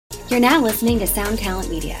You're now listening to Sound Talent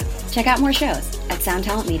Media. Check out more shows at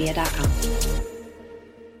soundtalentmedia.com.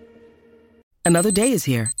 Another day is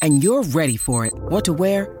here, and you're ready for it. What to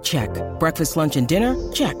wear? Check. Breakfast, lunch, and dinner?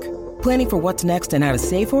 Check. Planning for what's next and how to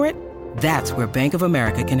save for it? That's where Bank of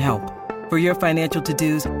America can help. For your financial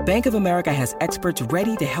to-dos, Bank of America has experts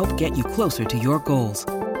ready to help get you closer to your goals.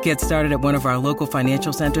 Get started at one of our local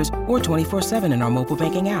financial centers or 24/7 in our mobile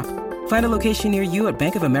banking app. Find a location near you at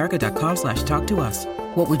bankofamerica.com/talktous.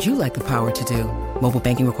 What would you like the power to do? Mobile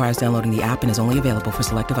banking requires downloading the app and is only available for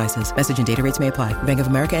select devices. Message and data rates may apply. Bank of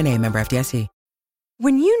America N.A., member FDIC.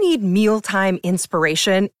 When you need mealtime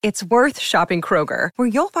inspiration, it's worth shopping Kroger, where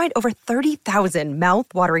you'll find over 30,000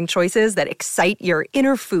 mouth-watering choices that excite your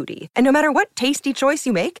inner foodie. And no matter what tasty choice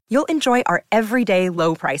you make, you'll enjoy our everyday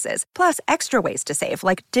low prices, plus extra ways to save,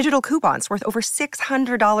 like digital coupons worth over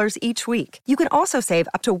 $600 each week. You can also save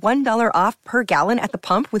up to $1 off per gallon at the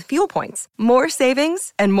pump with fuel points. More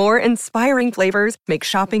savings and more inspiring flavors make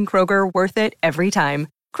shopping Kroger worth it every time.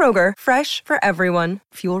 Kroger, fresh for everyone.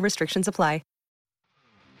 Fuel restrictions apply.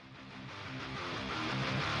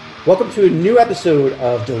 Welcome to a new episode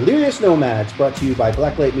of Delirious Nomads, brought to you by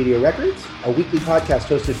Blacklight Media Records, a weekly podcast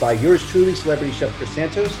hosted by yours truly, celebrity chef Chris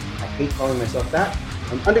Santos. I hate calling myself that.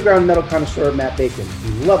 And underground metal connoisseur Matt Bacon,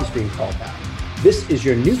 who loves being called that. This is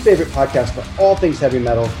your new favorite podcast for all things heavy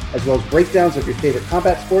metal, as well as breakdowns of your favorite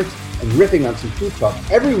combat sports and riffing on some food talk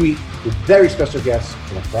every week with very special guests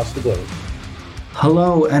from across the globe.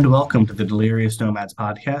 Hello and welcome to the Delirious Nomads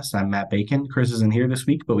podcast. I'm Matt Bacon. Chris isn't here this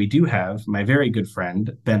week, but we do have my very good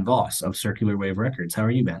friend, Ben Voss of Circular Wave Records. How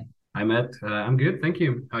are you, Ben? Hi, Matt. I'm good. Thank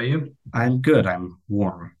you. How are you? I'm good. I'm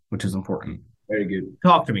warm, which is important. Very good.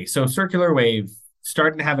 Talk to me. So Circular Wave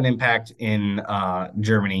starting to have an impact in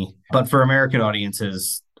Germany, but for American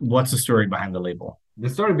audiences, what's the story behind the label? The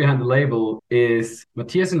story behind the label is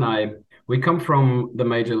Matthias and I, we come from the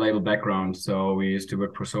major label background. So we used to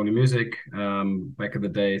work for Sony Music back in the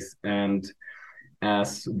days. And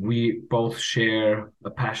as we both share a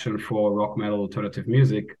passion for rock, metal, alternative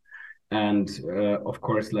music, and of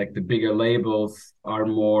course, like the bigger labels are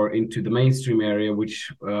more into the mainstream area, which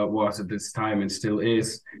was at this time and still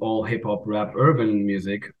is all hip hop, rap, urban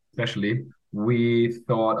music, especially. We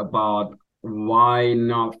thought about why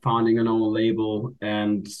not founding an own label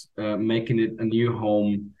and making it a new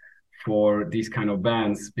home for these kind of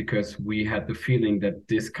bands, because we had the feeling that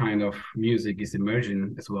this kind of music is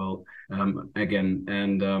emerging as well again.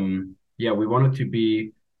 And we wanted to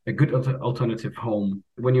be a good alternative home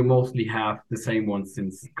when you mostly have the same one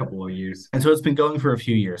since a couple of years. And so it's been going for a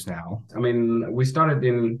few years now. I mean, we started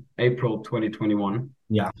in April 2021,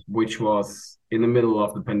 which was in the middle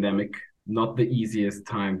of the pandemic. Not the easiest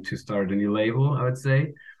time to start a new label, I would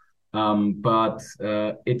say. But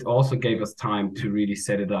it also gave us time to really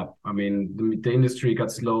set it up. I mean, the industry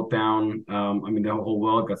got slowed down. The whole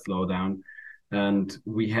world got slowed down. And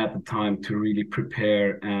we had the time to really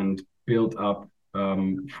prepare and build up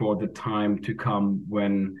for the time to come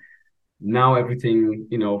when now everything,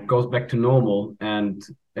 goes back to normal and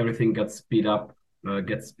everything gets speed up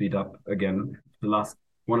again. The last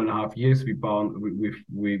 1.5 years,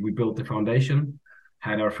 we built the foundation.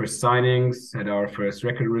 Had our first signings, had our first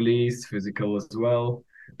record release, physical as well,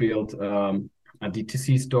 built a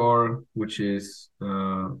DTC store, which is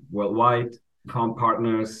worldwide, found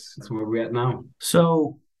partners. That's where we're at now.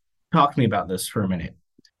 So talk to me about this for a minute.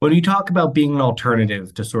 When you talk about being an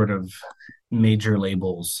alternative to sort of major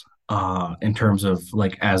labels in terms of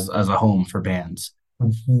like as a home for bands,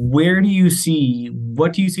 what do you see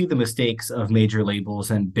the mistakes of major labels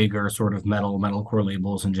and bigger sort of metalcore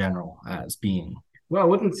labels in general as being? Well, I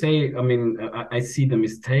wouldn't say, I see the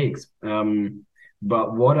mistakes,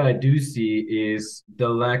 but what I do see is the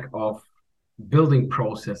lack of building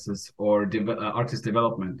processes or artist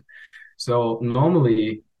development. So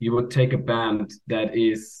normally you would take a band that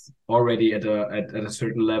is already at a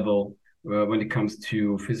certain level when it comes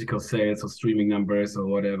to physical sales or streaming numbers or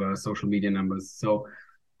whatever, social media numbers. So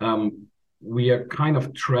we are kind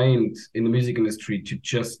of trained in the music industry to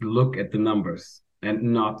just look at the numbers and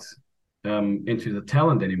not into the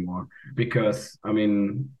talent anymore, because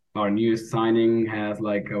our newest signing has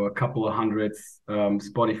like a couple of hundreds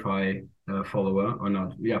Spotify follower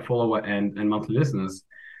and monthly listeners.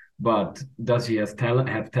 But does he have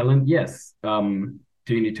talent? Yes.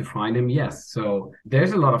 Do you need to find him? Yes. So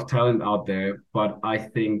there's a lot of talent out there, but I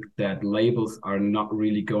think that labels are not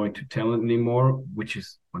really going to talent anymore, which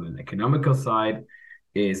is on an economical side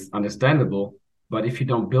is understandable. But if you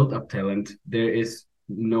don't build up talent, there is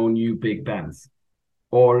no new big bands,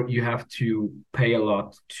 or you have to pay a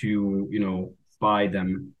lot to buy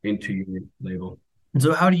them into your label. And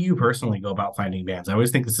so how do you personally go about finding bands? I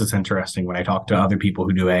always think this is interesting when I talk to other people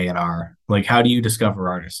who do A&R. Like, how do you discover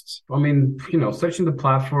artists? I mean, searching the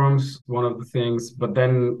platforms, one of the things, but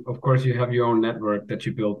then of course you have your own network that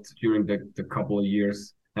you built during the couple of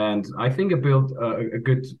years. And I think I built a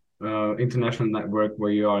good international network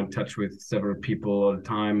where you are in touch with several people all the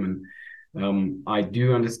time. And I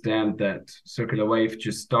do understand that Circular Wave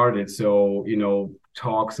just started. So,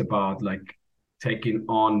 talks about like taking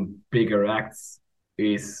on bigger acts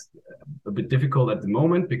is a bit difficult at the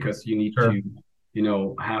moment because you need Sure.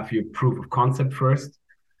 to have your proof of concept first.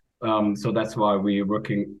 So that's why we're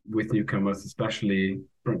working with newcomers, especially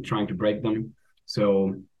trying to break them.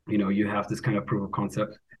 So, you have this kind of proof of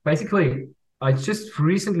concept. Basically, I just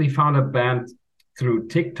recently found a band through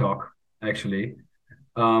TikTok, actually.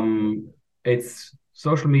 It's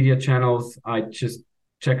social media channels. I just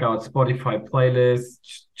check out Spotify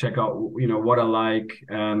playlists, check out, what I like,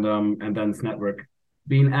 and then it's network.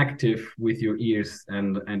 Being active with your ears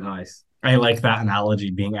and eyes. I like that analogy,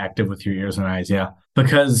 being active with your ears and eyes. Yeah.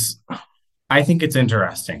 Because I think it's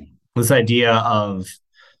interesting. This idea of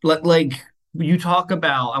like you talk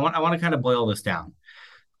about, I want to kind of boil this down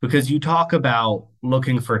because you talk about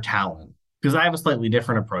looking for talent. Because I have a slightly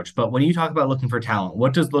different approach, but when you talk about looking for talent,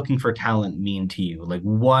 what does looking for talent mean to you? Like,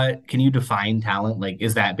 what can you define talent? Like,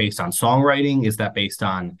 is that based on songwriting? Is that based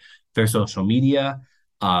on their social media?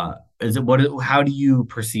 Is it how do you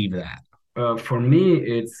perceive that? For me,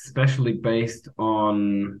 it's especially based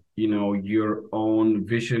on, your own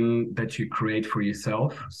vision that you create for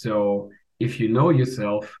yourself. So if you know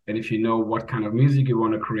yourself and if you know what kind of music you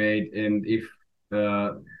want to create, and if,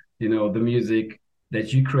 the music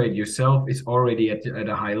that you create yourself is already at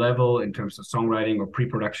a high level in terms of songwriting or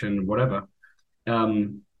pre-production, whatever,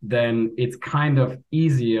 then it's kind of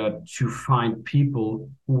easier to find people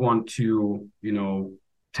who want to,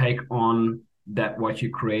 take on that what you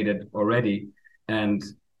created already and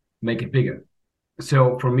make it bigger.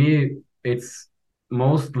 So for me, it's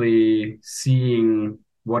mostly seeing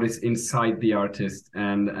what is inside the artist,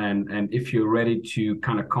 and if you're ready to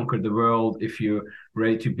kind of conquer the world, if you're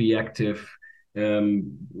ready to be active,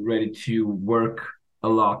 ready to work a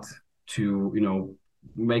lot to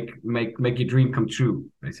make your dream come true,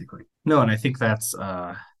 basically. No, and I think that's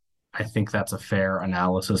a fair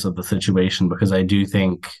analysis of the situation because I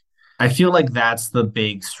feel like that's the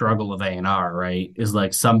big struggle of A&R, right? Is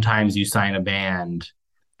like sometimes you sign a band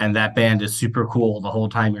and that band is super cool the whole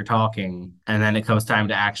time you're talking, and then it comes time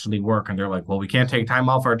to actually work and they're like, "Well, we can't take time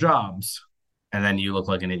off our jobs." And then you look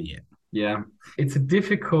like an idiot. Yeah, it's a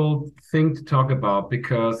difficult thing to talk about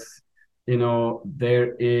because,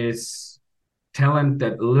 there is talent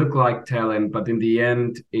that look like talent, but in the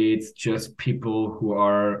end, it's just people who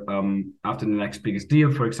are after the next biggest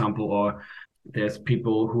deal, for example, or there's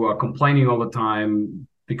people who are complaining all the time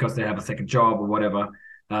because they have a second job or whatever,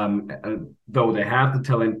 though they have the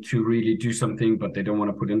talent to really do something, but they don't want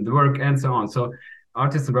to put in the work and so on. So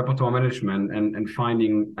artist and repertoire management and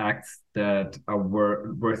finding acts that are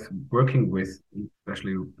worth working with,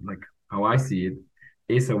 especially like how I see it,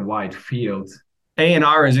 is a wide field.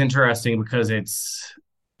 A&R is interesting because it's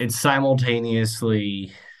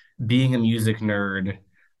simultaneously being a music nerd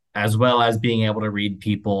as well as being able to read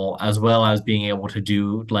people, as well as being able to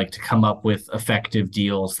do like to come up with effective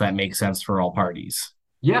deals that make sense for all parties.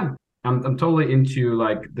 Yeah, I'm totally into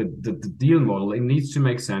like the deal model. It needs to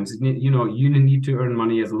make sense. You need to earn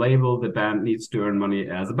money as a label. The band needs to earn money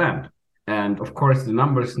as a band. And of course, the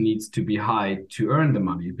numbers needs to be high to earn the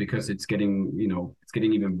money because it's getting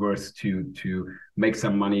even worse to make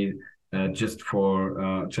some money just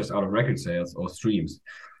out of record sales or streams.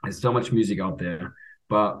 There's so much music out there.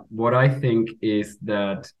 But what I think is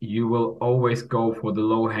that you will always go for the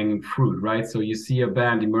low hanging fruit, right? So you see a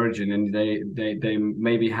band emerging and they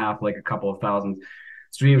maybe have like a couple of thousand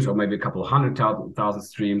streams or maybe a couple of 100,000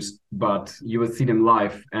 streams, but you will see them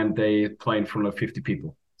live and they play in front of 50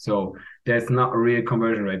 people. So there's not a real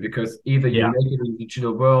conversion rate because either you make it in the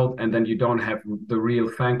digital world and then you don't have the real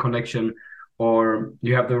fan connection, or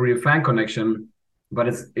you have the real fan connection, but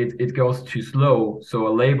it goes too slow. So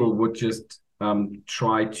a label would just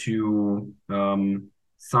try to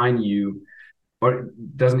sign you, or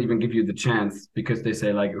doesn't even give you the chance because they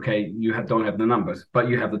say like, okay, don't have the numbers, but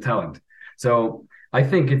you have the talent. So I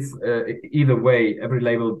think it's either way, every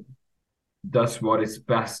label does what is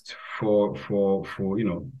best for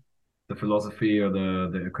the philosophy or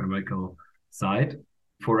the economical side.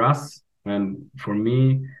 For us and for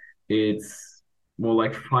me, it's more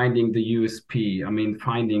like finding the USP. I mean,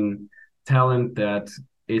 finding talent that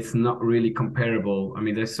it's not really comparable. I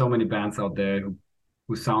mean, there's so many bands out there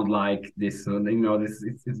who sound like this. So,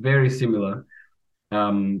 it's very similar.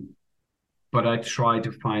 But I try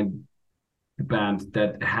to find the band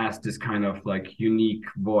that has this kind of like unique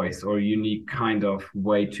voice or unique kind of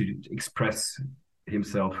way to express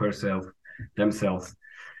himself, herself, themselves.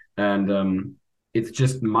 And it's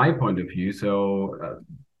just my point of view. So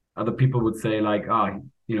other people would say like,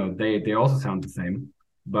 they also sound the same.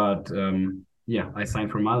 But yeah, I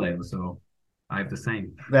signed for my label, so I have the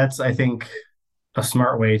same. That's, I think, a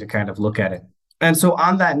smart way to kind of look at it. And so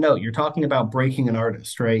on that note, you're talking about breaking an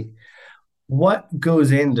artist, right? What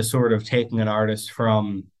goes into sort of taking an artist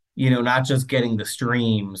from, not just getting the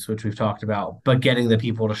streams, which we've talked about, but getting the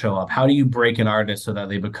people to show up? How do you break an artist so that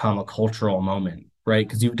they become a cultural moment, right?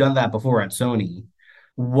 Because you've done that before at Sony.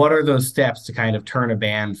 What are those steps to kind of turn a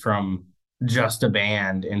band from just a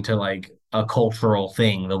band into like a cultural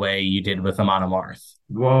thing, the way you did with Amon Amarth?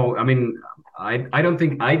 Well, I mean, I don't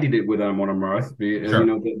think I did it with Amon Amarth.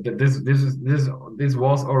 Sure. This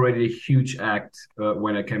was already a huge act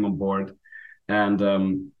when I came on board.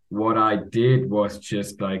 And what I did was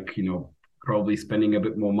just like, probably spending a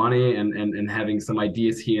bit more money and having some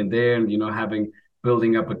ideas here and there, and,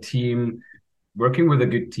 building up a team, working with a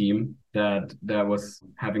good team that was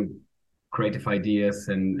having creative ideas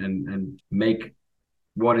and make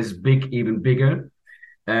what is big even bigger,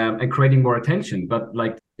 and creating more attention. But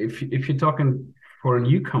like, if you're talking for a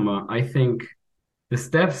newcomer, I think the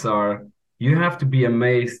steps are, you have to be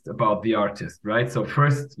amazed about the artist, right? So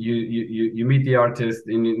first you meet the artist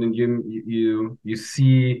and you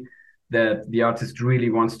see that the artist really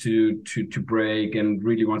wants to break and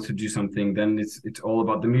really wants to do something. Then it's all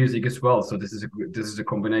about the music as well. So this is a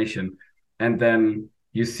combination. And then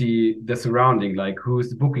you see the surrounding, like who is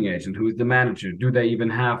the booking agent, who is the manager, do they even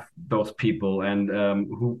have those people, and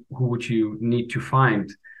who would you need to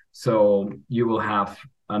find, so you will have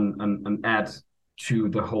an add to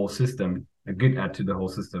the whole system, a good add to the whole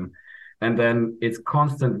system. And then it's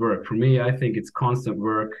constant work. For me, I think it's constant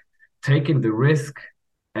work, taking the risk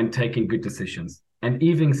and taking good decisions. And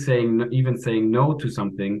even saying no to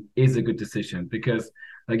something is a good decision, because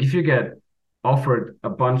like if you get offered a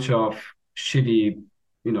bunch of shitty,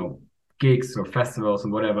 gigs or festivals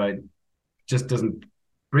and whatever, it just doesn't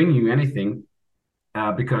bring you anything,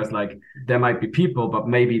 because like there might be people, but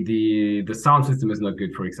maybe the sound system is not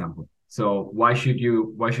good, for example. So why should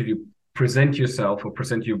you present yourself or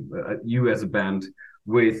present you as a band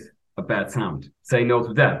with a bad sound? Say no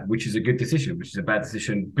to that, which is a good decision, which is a bad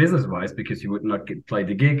decision business wise, because you would not play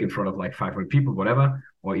the gig in front of like 500 people, whatever,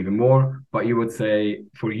 or even more. But you would say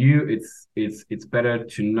for you, it's better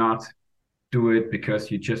to not do it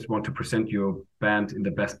because you just want to present your band in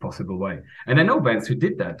the best possible way. And I know bands who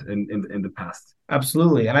did that in the past.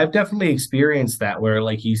 Absolutely. And I've definitely experienced that, where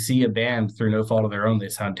like you see a band through no fault of their own, they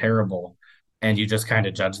sound terrible, and you just kind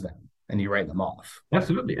of judge them and you write them off.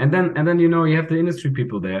 Absolutely. And then you have the industry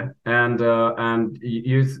people there, and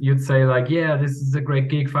you'd say like, yeah, this is a great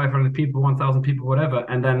gig, 500 people, 1,000 people, whatever.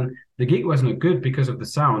 And then the gig wasn't good because of the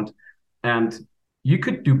sound, and you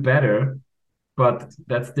could do better, but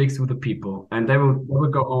that sticks with the people, and they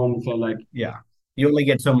would go home and say like, yeah, you only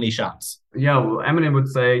get so many shots. Yeah, well, Eminem would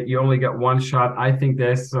say you only get one shot. I think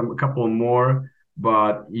there's a couple more,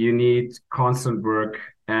 but you need constant work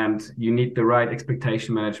and you need the right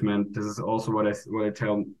expectation management. This is also what I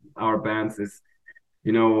tell our bands is,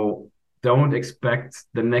 don't expect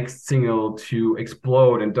the next single to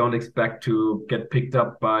explode, and don't expect to get picked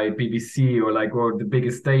up by BBC or the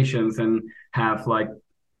biggest stations and have like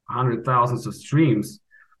 100,000s of streams,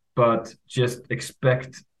 but just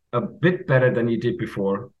expect a bit better than you did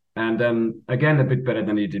before, and then again a bit better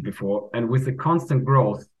than you did before. And with the constant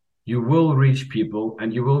growth, you will reach people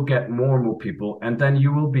and you will get more and more people, and then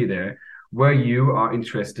you will be there where you are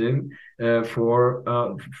interested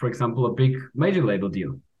for example, a big major label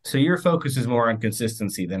deal. So your focus is more on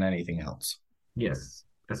consistency than anything else. Yes,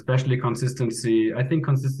 especially consistency. I think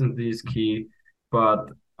consistency is key, but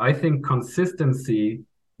I think consistency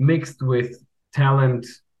mixed with talent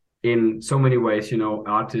in so many ways,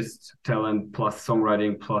 artist talent plus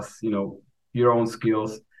songwriting plus, your own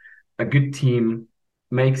skills, a good team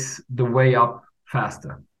makes the way up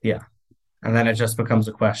faster. Yeah. And then it just becomes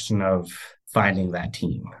a question of finding that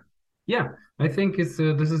team. Yeah, I think this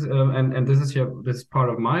is part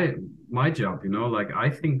of my job, like I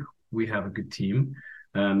think we have a good team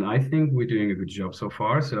and I think we're doing a good job so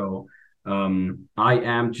far. So I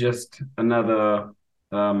am just another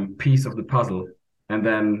piece of the puzzle, and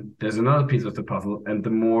then there's another piece of the puzzle, and the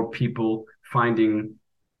more people finding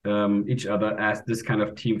each other as this kind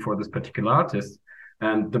of team for this particular artist,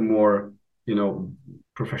 and the more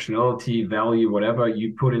professionality, value, whatever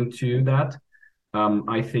you put into that,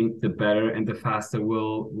 I think the better and the faster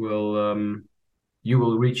will you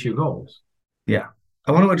will reach your goals. Yeah.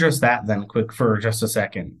 I want to address that then quick for just a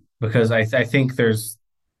second, because I think there's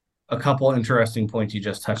a couple interesting points you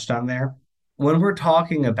just touched on there. When we're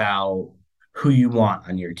talking about who you want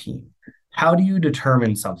on your team, how do you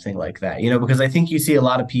determine something like that? Because I think you see a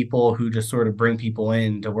lot of people who just sort of bring people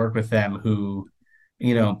in to work with them who,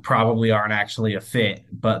 probably aren't actually a fit,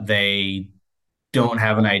 but they don't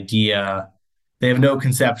have an idea. They have no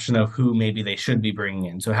conception of who maybe they should be bringing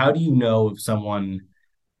in. So how do you know if someone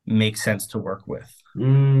makes sense to work with?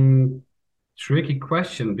 Tricky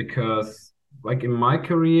question, because like in my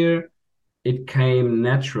career, it came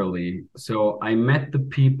naturally. So I met the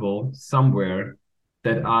people somewhere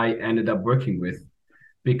that I ended up working with,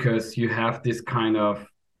 because you have this kind of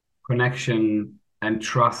connection and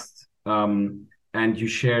trust, and you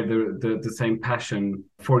share the same passion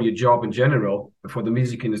for your job in general, for the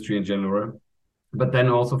music industry in general, but then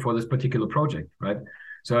also for this particular project, right?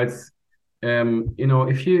 So it's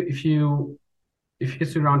if you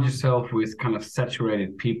surround yourself with kind of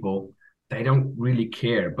saturated people, they don't really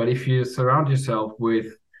care. But if you surround yourself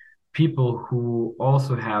with people who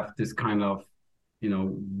also have this kind of,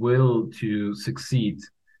 will to succeed,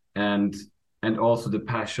 and also the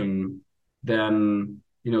passion, then,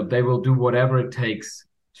 they will do whatever it takes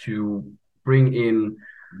to bring in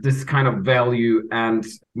this kind of value and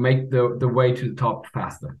make the way to the top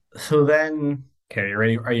faster. So then, okay,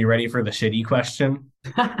 are you ready for the shitty question?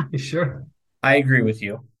 Sure. I agree with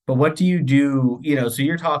you. But what do you do? So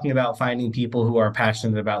you're talking about finding people who are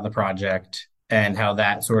passionate about the project and how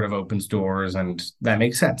that sort of opens doors, and that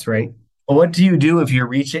makes sense, right? But what do you do if you're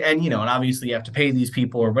reaching, and obviously you have to pay these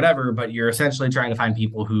people or whatever, but you're essentially trying to find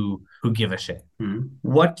people who give a shit. Mm-hmm.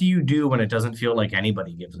 What do you do when it doesn't feel like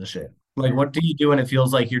anybody gives a shit? Like, what do you do when it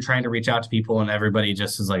feels like you're trying to reach out to people and everybody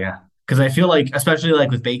just is like, ah? Because I feel like, especially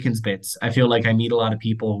like with Bacon's Bits, I feel like I meet a lot of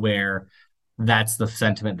people where that's the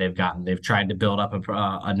sentiment they've gotten. They've tried to build up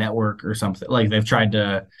a network or something. Like they've tried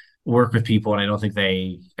to work with people, and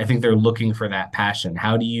I think they're looking for that passion.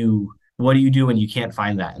 What do you do when you can't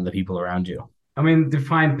find that in the people around you? I mean,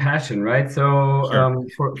 define passion, right? So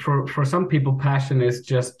Sure. for some people, passion is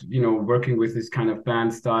just, working with this kind of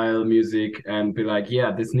band style music and be like,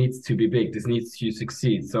 yeah, this needs to be big, this needs to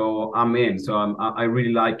succeed. So I'm in. So I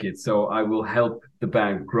really like it. So I will help the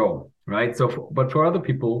band grow, right? So, but for other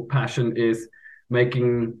people, passion is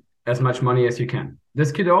making as much money as you can.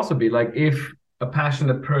 This could also be like, if a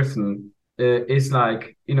passionate person is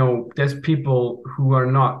like, there's people who are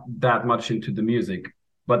not that much into the music,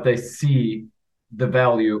 but they see the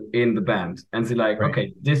value in the band and say like, Right.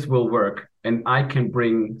 okay, this will work, and I can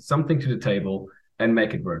bring something to the table and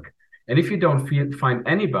make it work. And if you don't find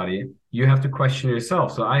anybody, you have to question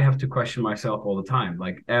yourself. So I have to question myself all the time.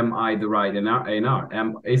 Like, am I the right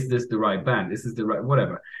A&R? Is this the right band? Is this the right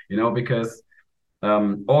whatever? Because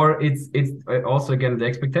or it's also, again, the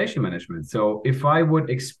expectation management. So if I would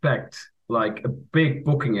expect like a big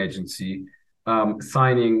booking agency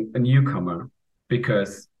signing a newcomer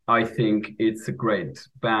because I think it's a great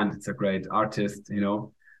band, it's a great artist,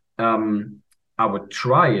 I would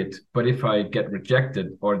try it. But if I get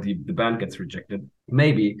rejected, or the band gets rejected,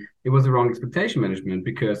 maybe it was the wrong expectation management,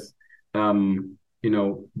 because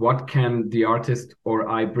what can the artist or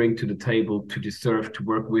I bring to the table to deserve to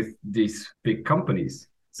work with these big companies?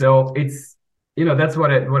 So it's, that's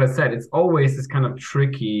what I said. It's always this kind of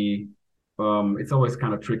tricky. It's always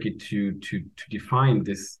kind of tricky to define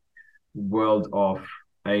this world of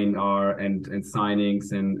A&R and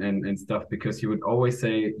signings and stuff, because you would always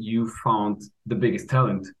say you found the biggest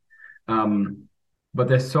talent. But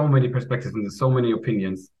there's so many perspectives and there's so many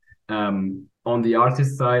opinions on the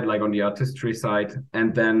artist side, like on the artistry side,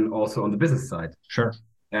 and then also on the business side. Sure.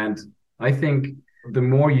 And I think the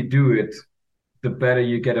more you do it, the better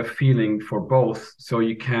you get a feeling for both. So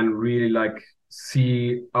you can really like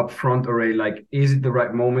see upfront already, like, is it the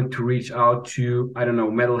right moment to reach out to, I don't know,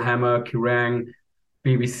 Metal Hammer, Kerrang,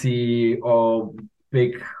 BBC, or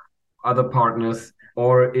big other partners,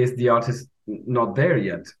 or is the artist not there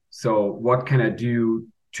yet? So what can I do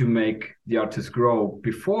to make the artist grow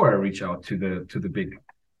before I reach out to the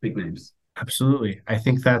big names? Absolutely. I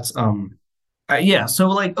think that's yeah, so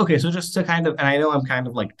like, okay, so just to kind of, and I know I'm kind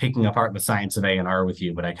of like picking apart the science of A&R with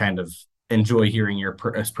you, but I kind of enjoy hearing your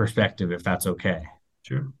perspective, if that's okay.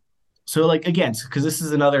 Sure. So like, again, because this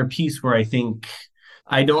is another piece where I think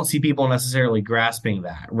I don't see people necessarily grasping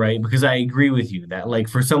that, right? Because I agree with you that like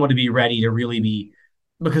for someone to be ready to really be,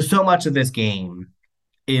 because so much of this game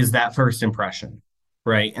is that first impression,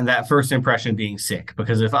 right? And that first impression being sick.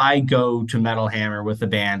 Because if I go to Metal Hammer with a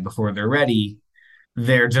band before they're ready,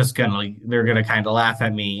 they're gonna kind of laugh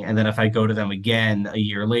at me. And then if I go to them again a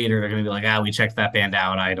year later, they're gonna be like, we checked that band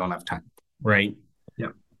out. I don't have time. Right. Yeah.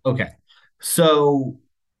 Okay. So,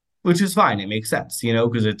 which is fine. It makes sense,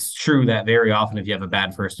 because it's true that very often if you have a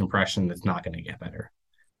bad first impression, it's not going to get better.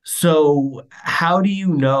 So, how do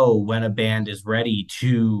you know when a band is ready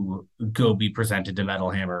to go be presented to Metal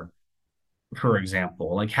Hammer, for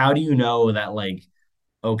example? Like, how do you know that, like,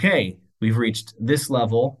 okay, we've reached this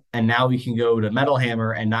level and now we can go to Metal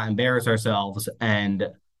Hammer and not embarrass ourselves and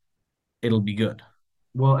it'll be good?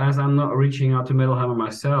 Well, as I'm not reaching out to Metal Hammer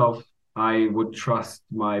myself, I would trust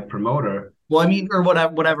my promoter. Well, I mean, or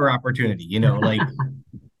whatever opportunity, like,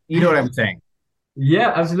 you know what I'm saying?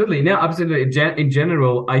 Yeah, absolutely. No, absolutely. In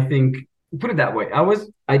general, I think, put it that way.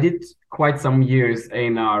 I did quite some years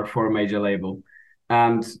A&R for a major label,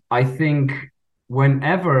 and I think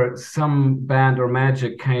whenever some band or manager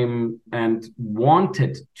came and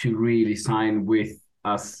wanted to really sign with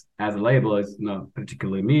us as a label, it's not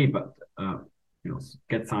particularly me, but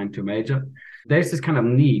get signed to a major. There's this kind of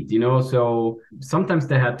need, So sometimes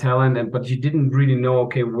they had talent, but you didn't really know,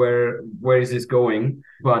 okay, where is this going?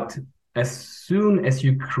 But as soon as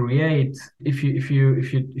you create, if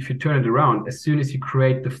you turn it around, as soon as you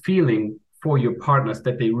create the feeling for your partners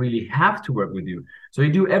that they really have to work with you, so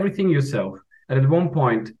you do everything yourself, and at one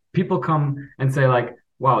point people come and say like,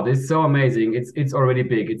 wow, this is so amazing, it's already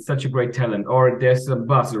big, it's such a great talent, or there's a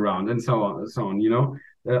buzz around, and so on.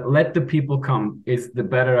 Let the people come is the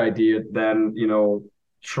better idea than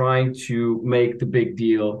trying to make the big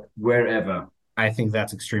deal wherever. I think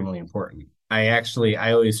that's extremely important. I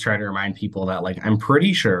always try to remind people that, like, I'm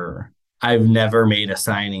pretty sure I've never made a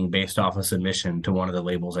signing based off a submission to one of the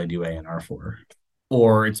labels I do A&R for,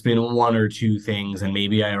 or it's been one or two things and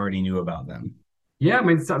maybe I already knew about them. Yeah, I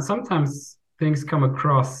mean, sometimes things come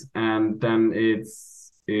across and then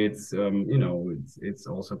it's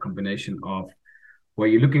also a combination of what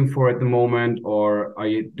you're looking for at the moment, or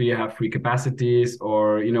do you have free capacities,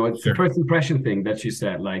 or it's Sure. the first impression thing that you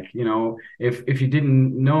said, like, if you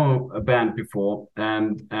didn't know a band before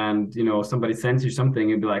and somebody sends you something,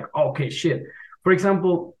 you'd be like, oh, okay, shit. For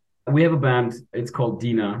example, we have a band, it's called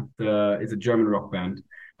Dina. It's a German rock band.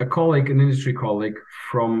 An industry colleague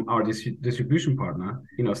from our distribution partner,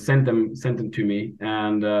 sent them to me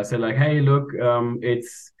and said like, hey, look,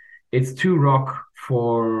 it's too rock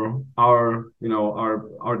for our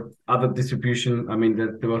other distribution. I mean,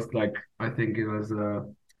 there was like, I think it was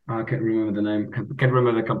I can't remember the name, can't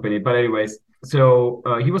remember the company, but anyways, so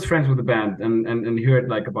he was friends with the band and he heard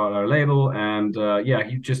like about our label, and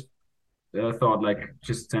he just thought like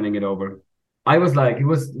just sending it over. I was like, it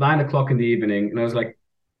was 9 o'clock in the evening, and I was like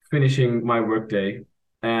finishing my workday,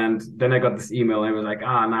 and then I got this email, and I was like,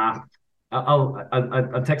 nah.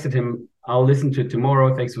 I texted him, I'll listen to it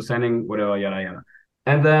tomorrow. Thanks for sending, whatever, yada yada.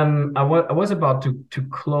 And then I was about to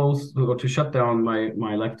close or to shut down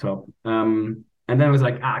my laptop. And then I was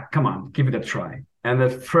like, come on, give it a try. And the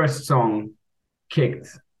first song kicked,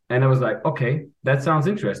 and I was like, okay, that sounds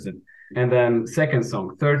interesting. And then second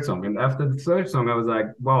song, third song, and after the third song, I was like,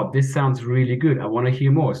 wow, this sounds really good. I want to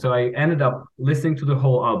hear more. So I ended up listening to the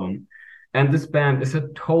whole album. And this band is a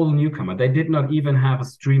total newcomer. They did not even have a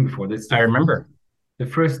stream before this. I remember the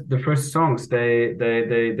first songs they're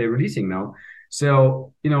releasing now.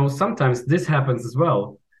 So sometimes this happens as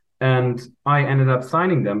well. And I ended up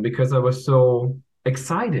signing them because I was so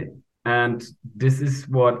excited. And this is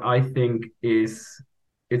what I think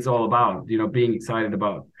it's all about. Being excited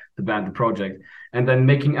about the band, the project, and then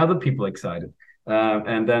making other people excited.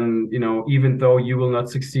 And then even though you will not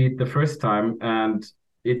succeed the first time, and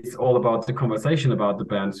it's all about the conversation about the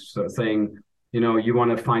band, so saying, you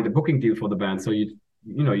want to find a booking deal for the band. So you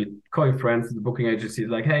call your friends, the booking agency,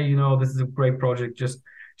 like, hey, this is a great project, just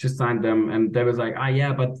sign them. And they was like,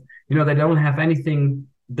 yeah, but they don't have anything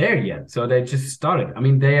there yet. So they just started. I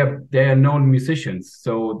mean, they are known musicians,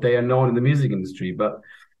 so they are known in the music industry, but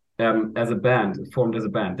as a band, formed as a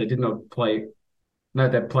band, they did not play. No,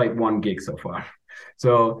 they played one gig so far.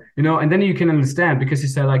 So, and then you can understand, because you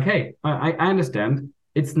say like, hey, I understand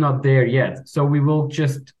it's not there yet. So we will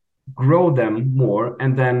just grow them more,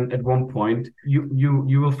 and then at one point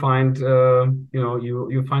you will find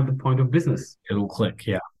you'll find the point of business. It'll click.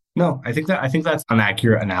 Yeah. No, I think that's an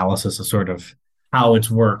accurate analysis of sort of how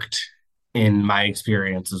it's worked in my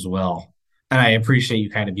experience as well. And I appreciate you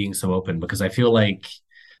kind of being so open, because I feel like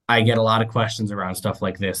I get a lot of questions around stuff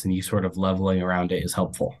like this, and you sort of leveling around it is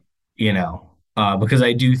helpful, because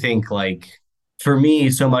I do think, like, for me,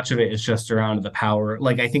 so much of it is just around the power.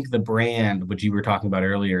 Like, I think the brand, which you were talking about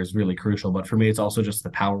earlier, is really crucial. But for me, it's also just the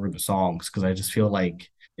power of the songs, because I just feel like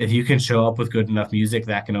if you can show up with good enough music,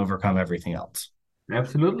 that can overcome everything else.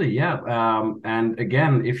 Absolutely, yeah. And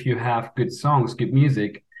again, if you have good songs, good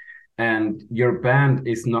music, and your band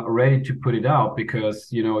is not ready to put it out because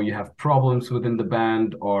you have problems within the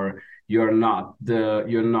band, or you're not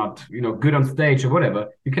good on stage or whatever,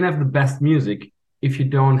 you can have the best music if you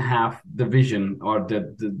don't have the vision, or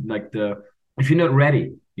if you're not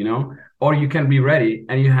ready, or you can be ready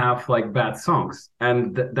and you have like bad songs.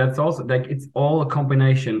 And that's also like, it's all a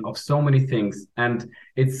combination of so many things, and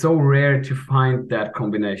it's so rare to find that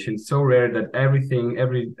combination, so rare that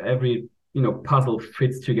every puzzle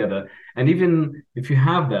fits together. And even if you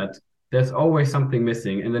have that, there's always something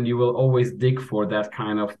missing, and then you will always dig for that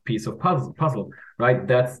kind of piece of puzzle, right?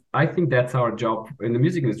 I think that's our job in the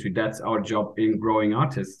music industry. That's our job in growing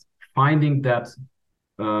artists, finding that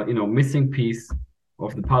missing piece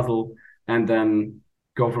of the puzzle, and then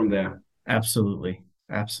go from there. Absolutely.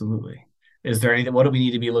 Is there anything, what do we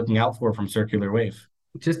need to be looking out for from Circular Wave?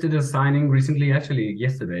 Just did a signing recently, actually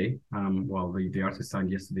yesterday. The artist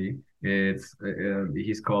signed yesterday. It's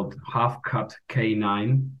he's called Half Cut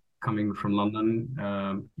K9, coming from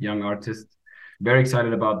London, young artist. Very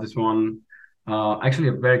excited about this one. Actually,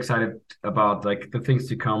 I'm very excited about like the things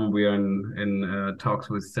to come. We are in talks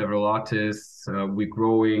with several artists. We're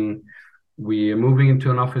growing. We are moving into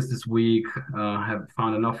an office this week. Have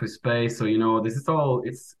found an office space. So this is all.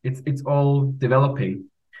 It's all developing,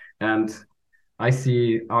 and I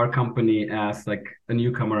see our company as like a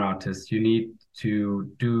newcomer artist. You need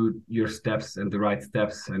to do your steps and the right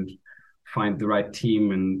steps, and find the right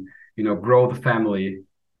team, and grow the family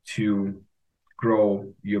to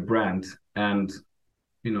grow your brand. And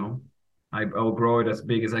I will grow it as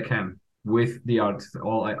big as I can with the artists,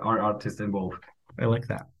 all our artists involved. I like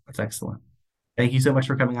that. That's excellent. Thank you so much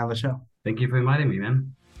for coming on the show. Thank you for inviting me,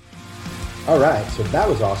 man. All right, so that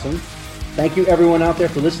was awesome. Thank you everyone out there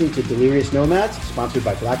for listening to Delirious Nomads, sponsored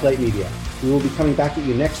by Blacklight Media. We will be coming back at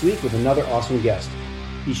you next week with another awesome guest.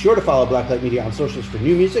 Be sure to follow Blacklight Media on socials for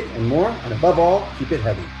new music and more, and above all, keep it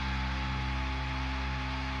heavy.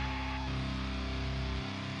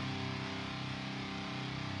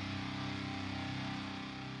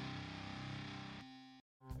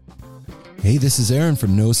 Hey, this is Aaron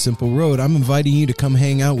from No Simple Road. I'm inviting you to come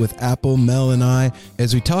hang out with Apple, Mel, and I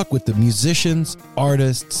as we talk with the musicians,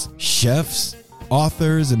 artists, chefs,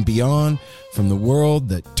 authors, and beyond from the world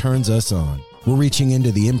that turns us on. We're reaching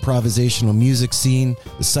into the improvisational music scene,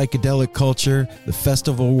 the psychedelic culture, the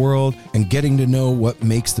festival world, and getting to know what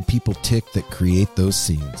makes the people tick that create those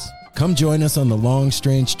scenes. Come join us on the long,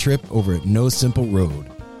 strange trip over at No Simple Road.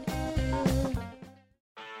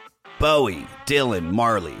 Bowie, Dylan,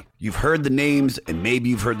 Marley. You've heard the names and maybe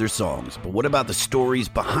you've heard their songs, but what about the stories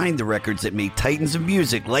behind the records that made titans of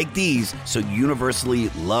music like these so universally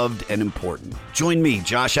loved and important? Join me,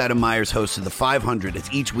 Josh Adam Myers, host of The 500,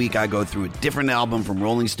 as each week I go through a different album from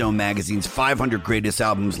Rolling Stone magazine's 500 Greatest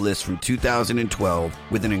Albums list from 2012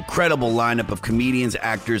 with an incredible lineup of comedians,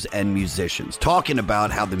 actors, and musicians talking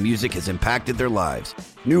about how the music has impacted their lives.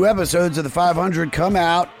 New episodes of The 500 come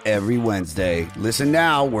out every Wednesday. Listen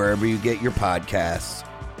now wherever you get your podcasts.